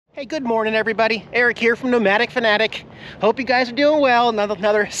Hey, good morning everybody. Eric here from Nomadic Fanatic. Hope you guys are doing well.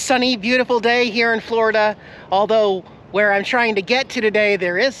 Another sunny, beautiful day here in Florida. Although where I'm trying to get to today,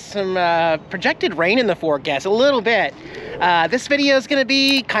 there is some projected rain in the forecast, a little bit. This video is going to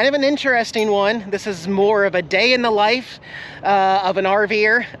be kind of an interesting one. This is more of a day in the life of an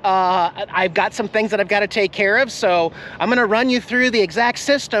RVer. I've got some things that I've got to take care of, so I'm going to run you through the exact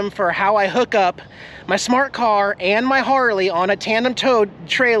system for how I hook up my smart car and my Harley on a tandem towed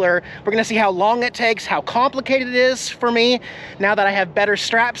trailer. We're gonna see how long it takes, how complicated it is for me now that I have better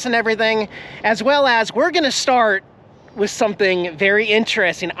straps and everything, as well as we're gonna start with something very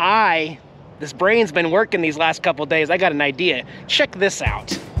interesting. This brain's been working these last couple days. I got an idea. Check this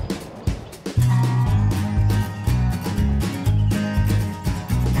out.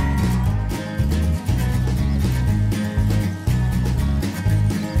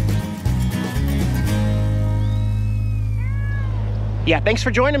 Yeah, thanks for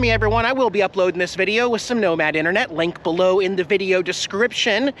joining me, everyone. I will be uploading this video with some Nomad Internet. Link below in the video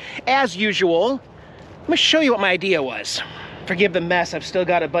description. As usual, let me show you what my idea was. Forgive the mess. I've still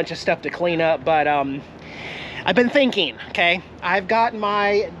got a bunch of stuff to clean up, but I've been thinking, okay? I've got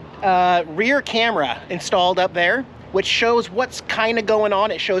my rear camera installed up there, which shows what's kind of going on.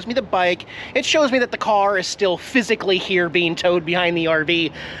 It shows me the bike. It shows me that the car is still physically here being towed behind the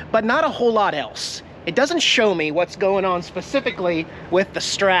RV, but not a whole lot else. It doesn't show me what's going on specifically with the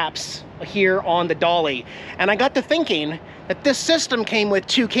straps here on the dolly. And I got to thinking that this system came with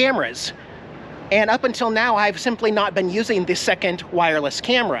 2 cameras. And up until now, I've simply not been using the second wireless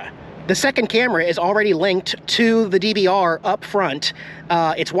camera. The second camera is already linked to the DVR up front.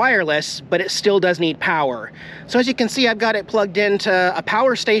 It's wireless, but it still does need power. So as you can see, I've got it plugged into a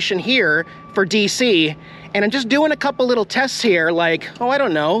power station here for DC. And I'm just doing a couple little tests here, like, oh, I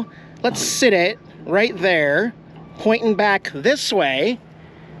don't know, let's sit it right there, pointing back this way.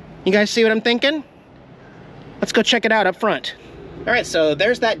 You guys see what I'm thinking? Let's go check it out up front. All right, so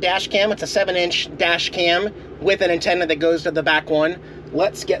there's that dash cam. It's a 7-inch dash cam with an antenna that goes to the back one.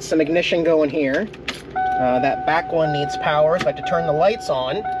 Let's get some ignition going here. That back one needs power, so I have to turn the lights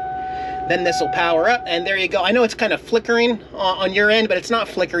on. Then this will power up, and there you go. I know it's kind of flickering on your end, but it's not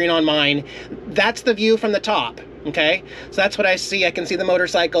flickering on mine. That's the view from the top. Okay, so that's what I see. I can see the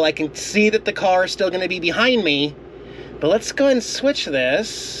motorcycle. I can see that the car is still going to be behind me. But let's go ahead and switch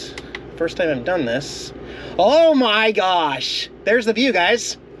this. First time I've done this. Oh my gosh. There's the view,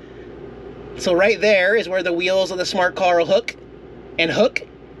 guys. So right there is where the wheels of the smart car will hook. And hook.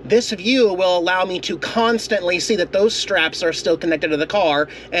 This view will allow me to constantly see that those straps are still connected to the car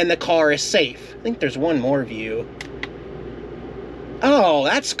and the car is safe. I think there's one more view. Oh,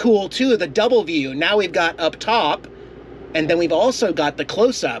 that's cool too, the double view. Now we've got up top, and then we've also got the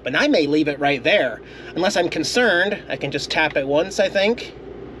close-up, and I may leave it right there. Unless I'm concerned, I can just tap it once, I think,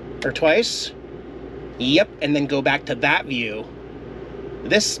 or twice. Yep, and then go back to that view.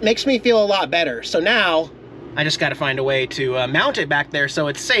 This makes me feel a lot better. So now, I just gotta find a way to mount it back there so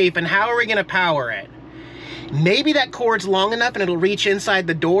it's safe, and how are we gonna power it? Maybe that cord's long enough and it'll reach inside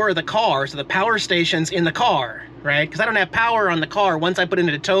the door of the car, so the power station's in the car. Right? Because I don't have power on the car. Once I put it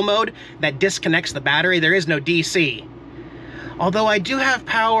into tow mode, that disconnects the battery. There is no DC. Although I do have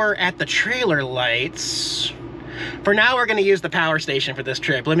power at the trailer lights. For now, we're going to use the power station for this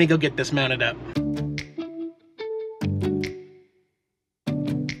trip. Let me go get this mounted up.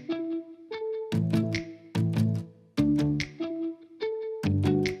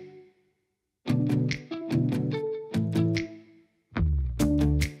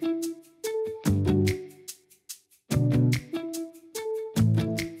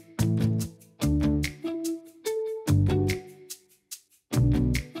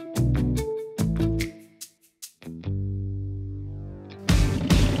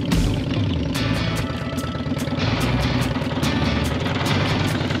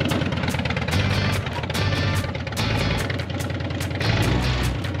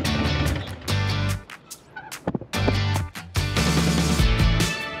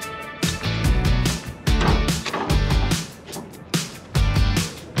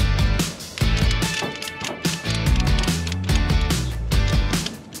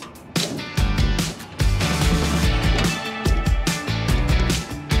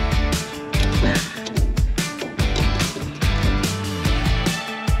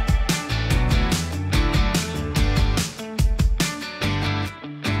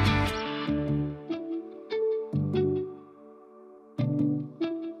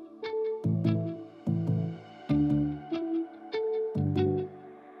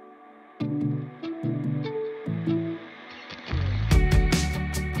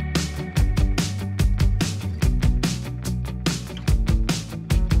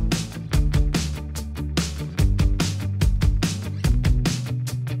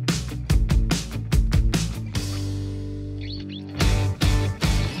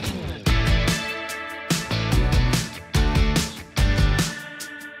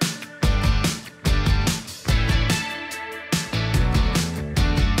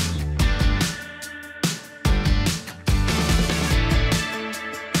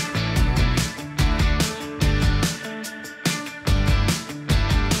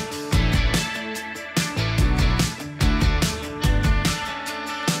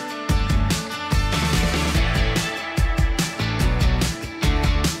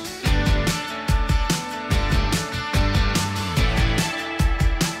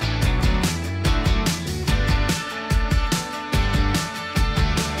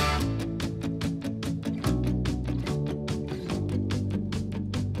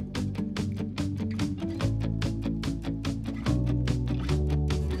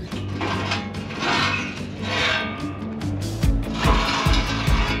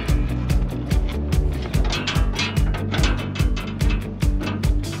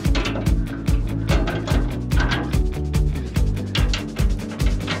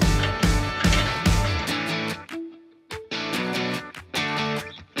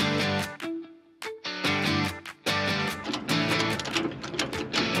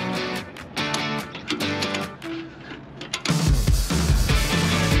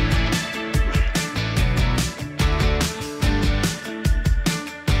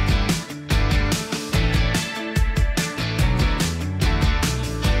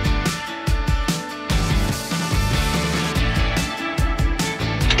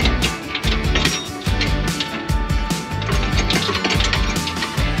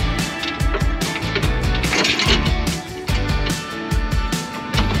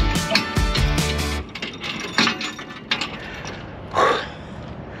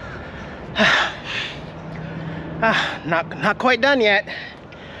 Not quite done yet.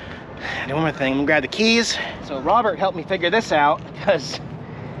 Do one more thing. I'm gonna grab the keys. So Robert helped me figure this out because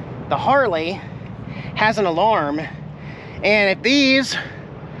the Harley has an alarm, and if these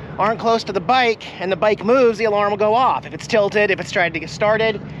aren't close to the bike and the bike moves, the alarm will go off if it's tilted, if it's tried to get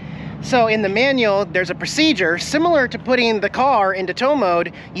started. So in the manual, there's a procedure similar to putting the car into tow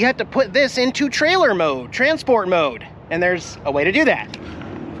mode. You have to put this into trailer mode, transport mode, and there's a way to do that.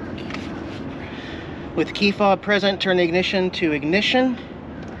 With key fob present, turn the ignition to ignition.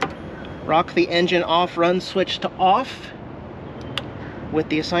 Rock the engine off run switch to off. With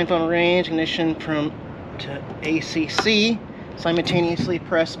the assigned phone range, ignition from to ACC. Simultaneously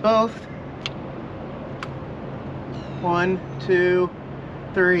press both. 1, 2,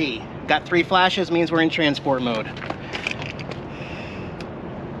 3. Got 3 flashes, means we're in transport mode.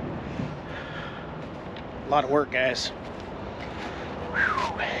 A lot of work, guys.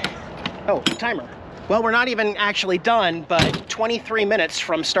 Whew. Oh, timer. Well, we're not even actually done, but 23 minutes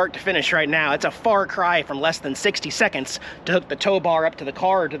from start to finish right now. It's a far cry from less than 60 seconds to hook the tow bar up to the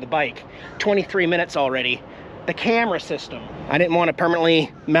car or to the bike. 23 minutes already. The camera system. I didn't want to permanently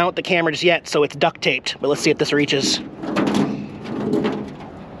mount the camera just yet, so it's duct taped, but let's see if this reaches.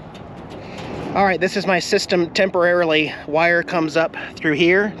 All right, this is my system temporarily. Wire comes up through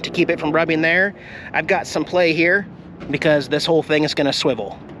here to keep it from rubbing there. I've got some play here because this whole thing is gonna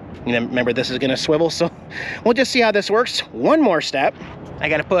swivel. You know, remember, this is gonna swivel, so we'll just see how this works. One more step. I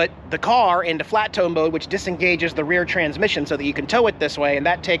gotta put the car into flat tow mode, which disengages the rear transmission so that you can tow it this way, and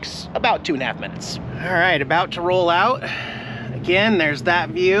that takes about 2.5 minutes. All right, about to roll out. Again, there's that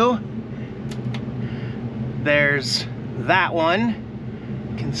view. There's that one.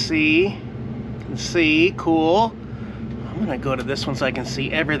 You can see, cool. I'm gonna go to this one so I can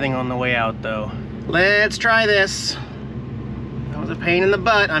see everything on the way out though. Let's try this. That was a pain in the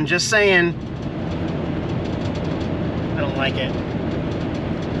butt, I'm just saying. I don't like it.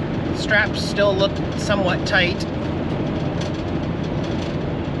 Straps still look somewhat tight,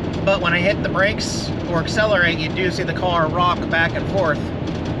 but when I hit the brakes or accelerate, you do see the car rock back and forth.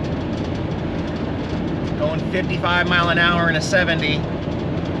 Going 55 mile an hour in a 70.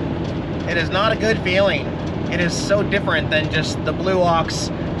 It is not a good feeling. It is so different than just the Blue Ox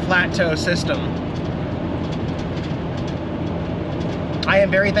flat tow system. I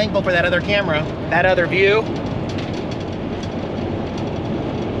am very thankful for that other camera, that other view.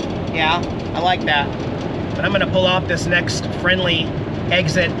 Yeah, I like that. But I'm gonna pull off this next friendly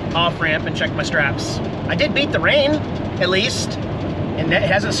exit off ramp and check my straps. I did beat the rain, at least, and it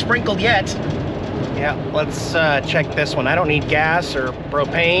hasn't sprinkled yet. Yeah, let's check this one. I don't need gas or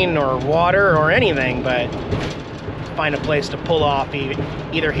propane or water or anything, but find a place to pull off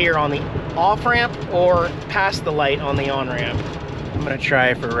either here on the off ramp or past the light on the on ramp. I'm gonna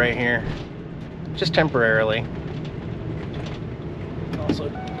try for right here, just temporarily. Also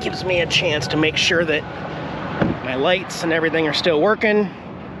gives me a chance to make sure that my lights and everything are still working.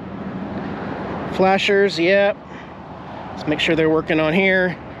 Flashers, yep. Let's make sure they're working on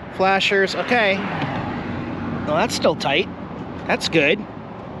here. Flashers, okay. Well, that's still tight. That's good.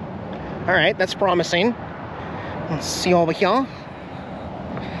 All right, that's promising. Let's see over here.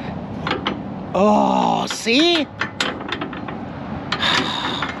 Oh, see?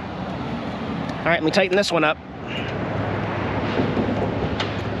 All right, let me tighten this one up.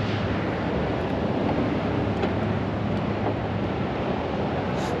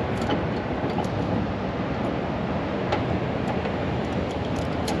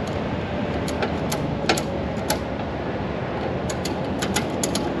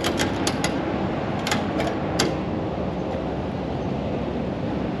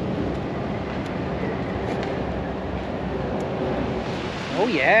 Oh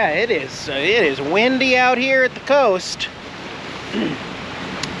yeah, it is windy out here at the coast.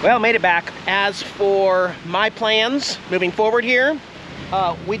 Well, made it back. As for my plans moving forward here,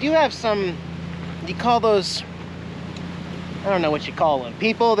 we do have some, you call those, I don't know what you call them,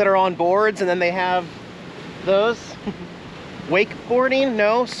 people that are on boards and then they have those. Wakeboarding?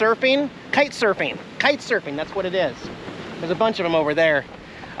 No. Surfing? Kite surfing. Kite surfing, that's what it is. There's a bunch of them over there.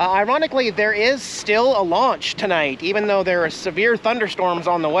 Ironically, there is still a launch tonight, even though there are severe thunderstorms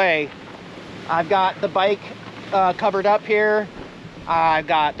on the way. I've got the bike covered up here. I've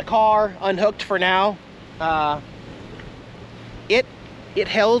got the car unhooked for now. It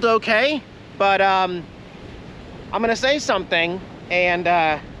held okay, but I'm gonna say something,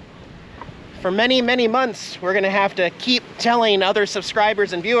 and for many, many months, we're gonna have to keep telling other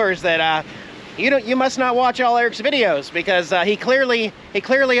subscribers and viewers that you must not watch all Eric's videos, because he clearly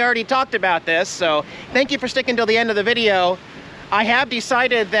already talked about this. So thank you for sticking till the end of the video. I have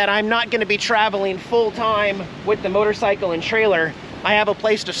decided that I'm not going to be traveling full-time with the motorcycle and trailer. I have a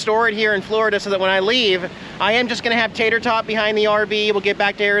place to store it here in Florida so that when I leave, I am just going to have Tater Tot behind the RV. We'll get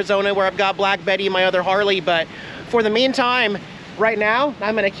back to Arizona where I've got Black Betty, my other Harley. But for the meantime, right now,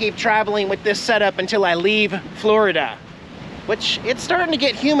 I'm going to keep traveling with this setup until I leave Florida, which it's starting to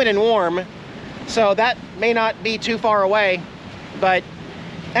get humid and warm. So that may not be too far away. But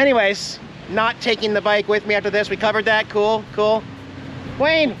anyways, not taking the bike with me after this. We covered that. Cool, cool.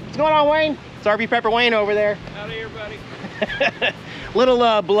 Wayne, what's going on, Wayne? It's RV Prepper Wayne over there. Out of here, buddy.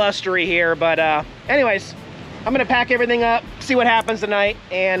 Little blustery here, but anyways, I'm gonna pack everything up, see what happens tonight,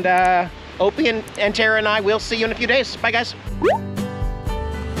 and Opie and Tara and I will see you in a few days. Bye, guys.